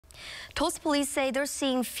Tulsa Police say they're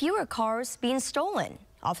seeing fewer cars being stolen.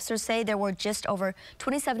 Officers say there were just over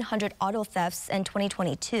 2,700 auto thefts in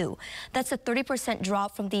 2022. That's a 30%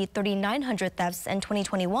 drop from the 3,900 thefts in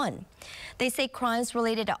 2021. They say crimes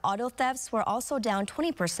related to auto thefts were also down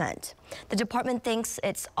 20%. The department thinks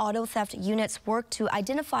its auto theft units work to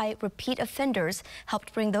identify repeat offenders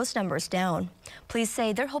helped bring those numbers down. Police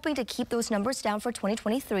say they're hoping to keep those numbers down for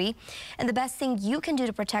 2023. And the best thing you can do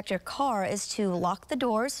to protect your car is to lock the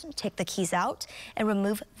doors, take the keys out, and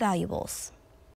remove valuables.